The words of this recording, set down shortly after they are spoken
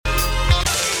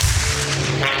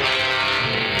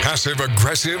Passive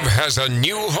Aggressive has a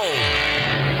new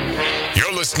home.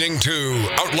 You're listening to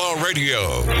Outlaw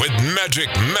Radio with Magic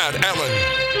Matt Allen.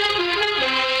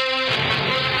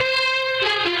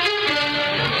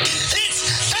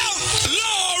 It's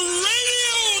Outlaw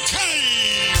Radio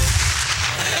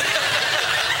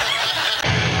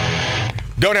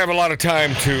time! Don't have a lot of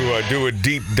time to do a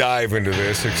deep dive into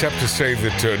this, except to say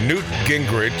that Newt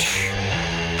Gingrich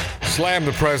slammed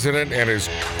the president and his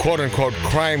quote-unquote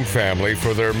crime family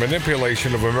for their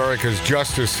manipulation of America's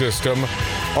justice system,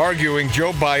 arguing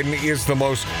Joe Biden is the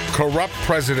most corrupt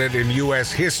president in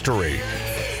U.S. history.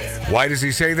 Why does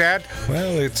he say that?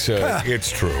 Well, it's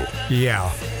true. Yeah.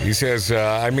 He says,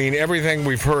 everything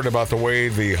we've heard about the way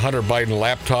the Hunter Biden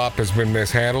laptop has been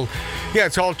mishandled, yeah,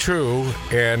 it's all true.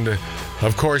 And,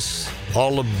 of course,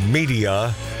 all the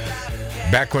media,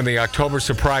 back when the October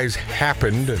surprise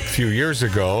happened a few years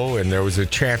ago and there was a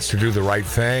chance to do the right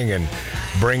thing and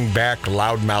bring back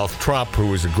loudmouth Trump, who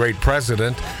was a great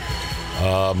president,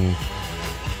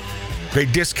 they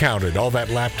discounted all that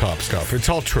laptop stuff. It's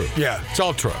all true. Yeah. It's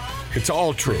all true. It's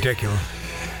all true. Ridiculous.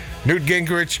 Newt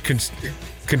Gingrich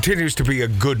continues to be a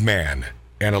good man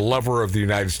and a lover of the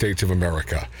United States of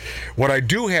America. What I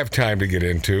do have time to get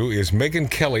into is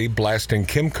Megyn Kelly blasting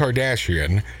Kim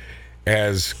Kardashian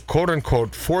as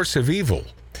quote-unquote force of evil.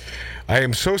 I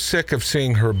am so sick of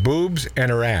seeing her boobs and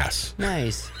her ass.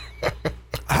 Nice.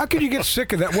 How could you get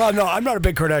sick of that? Well, no, I'm not a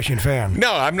big Kardashian fan.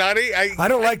 No, I'm not. I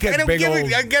don't like that big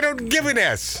old... I don't give an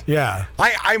S. Yeah.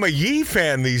 I'm a Ye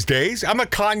fan these days. I'm a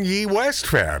Kanye West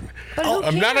fan. But who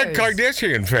I'm not a cares?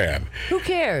 Kardashian fan. Who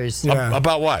cares? Yeah.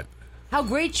 About what? How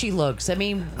great she looks. I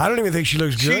mean, I don't even think she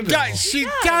looks good. She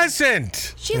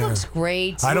doesn't. she looks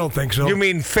great. I don't think so. You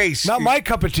mean face? Not my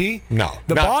cup of tea. No.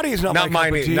 The body is not my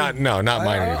mine. cup of tea. Not mine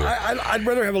either. I'd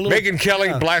rather have a little... Megyn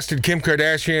Kelly blasted Kim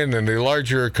Kardashian and the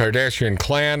larger Kardashian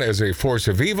clan as a force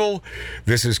of evil.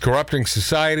 This is corrupting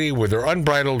society with their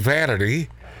unbridled vanity.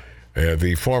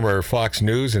 The former Fox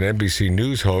News and NBC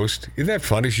News host, isn't that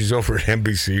funny? She's over at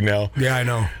NBC now. Yeah, I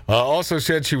know. Also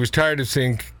said she was tired of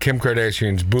seeing Kim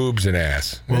Kardashian's boobs and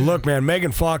ass. Well, look, man,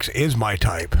 Megan Fox is my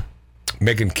type.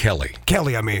 Megyn Kelly.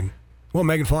 Kelly, I mean. Well,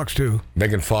 Megan Fox, too.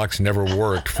 Megan Fox never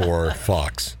worked for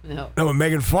Fox. No. No, but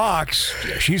Megan Fox,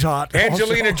 yeah, she's hot.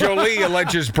 Angelina also. Jolie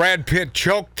alleges Brad Pitt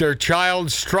choked their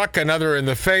child, struck another in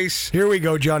the face. Here we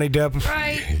go, Johnny Depp.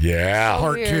 Right. Yeah.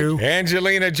 Part weird. 2.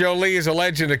 Angelina Jolie is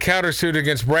alleged in a countersuit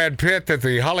against Brad Pitt that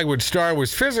the Hollywood star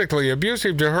was physically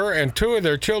abusive to her and 2 of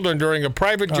their children during a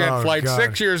private jet flight God.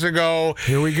 6 years ago.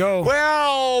 Here we go.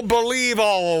 Well, believe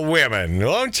all women,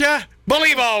 won't you?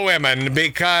 Believe all women,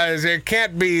 because it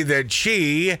can't be that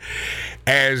she,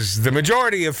 as the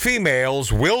majority of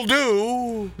females will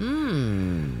do,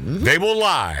 they will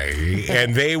lie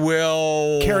and they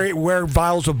will Wear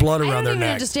vials of blood I around don't their even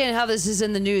neck. understand how this is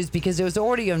in the news because it was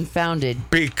already unfounded.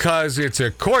 because it's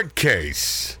a court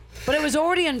case. But it was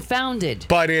already unfounded.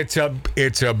 But it's a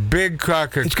big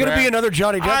crock of It's going to crap. be another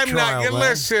Johnny Depp I'm trial. not. man.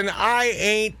 Listen, I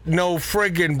ain't no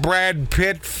friggin' Brad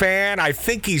Pitt fan. I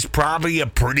think he's probably a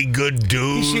pretty good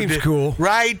dude. He seems cool.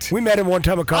 Right? We met him one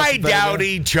time at I Costa doubt Benda.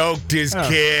 he choked his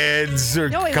kids or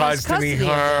No, he wants caused any custody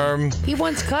of harm. them. He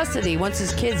wants custody. He wants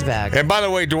his kids back. And by the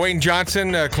way, Dwayne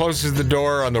Johnson closes the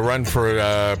door on the run for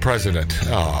president.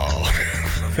 Oh,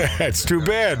 that's too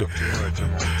bad.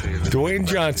 Dwayne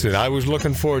Johnson. I was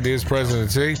looking forward to his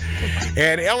presidency.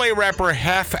 And LA rapper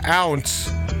Half Ounce.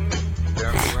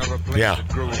 Yeah.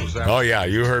 Oh, yeah,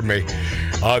 you heard me.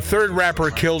 Third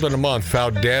rapper killed in a month,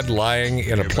 found dead lying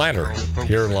in a planter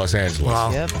here in Los Angeles.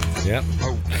 Wow. Yep. Yep.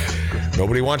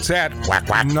 Nobody wants that. Whack,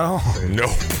 whack. No.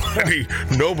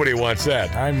 Nobody wants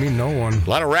that. I mean, no one. A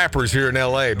lot of rappers here in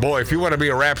L.A. Boy, if you want to be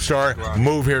a rap star,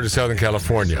 move here to Southern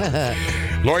California.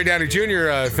 Lori Downey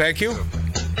Jr., thank you.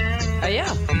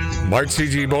 Yeah. Mart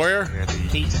C.G. Boyer.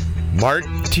 Mart.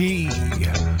 T.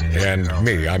 And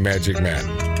me, I'm Magic Matt.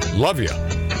 Love you.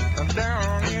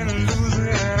 Down in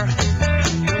Louisiana,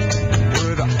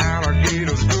 where the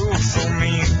alligators go so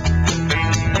mean.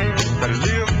 There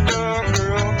lived a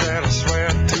girl that I swear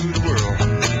to the world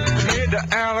made the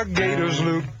alligators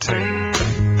look tame.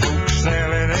 Poke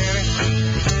salad Annie,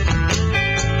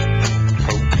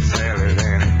 poke salad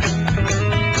Annie.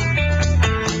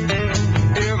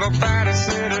 Everybody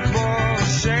said it was a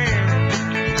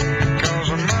shame, 'cause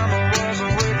her mama was a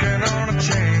wicked on a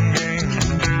chain gang.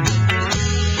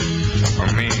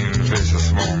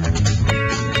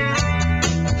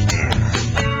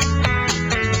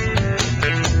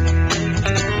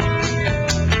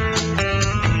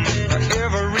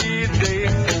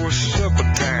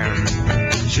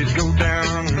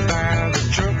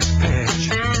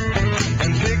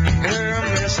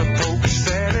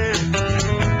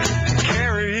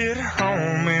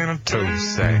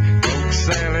 sack. Poke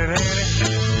salad, Annie.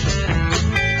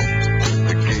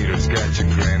 The gators got your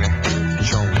granny.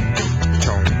 Chomp,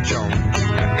 chomp, chomp.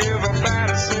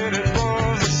 Everybody said it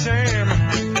was a shame,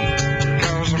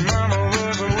 'cause mama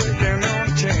was working on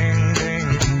ting, ting.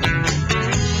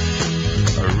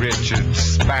 Richard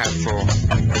spiteful.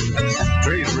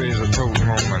 Please raise a toast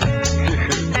moment.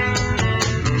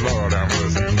 Lord, I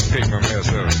must pick my mess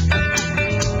up.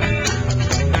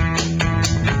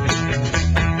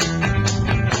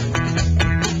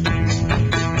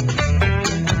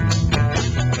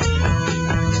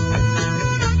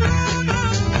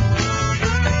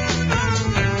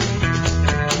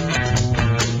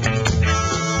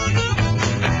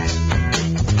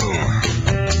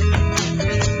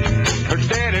 Her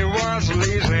daddy was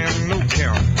lazy and no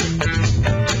count.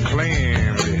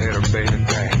 Claimed he had a baby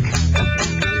back.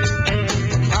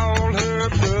 All her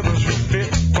brothers were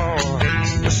fit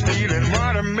for stealing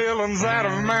watermelons out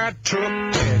of my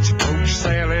truck. That's poke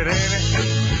salad,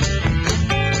 Annie.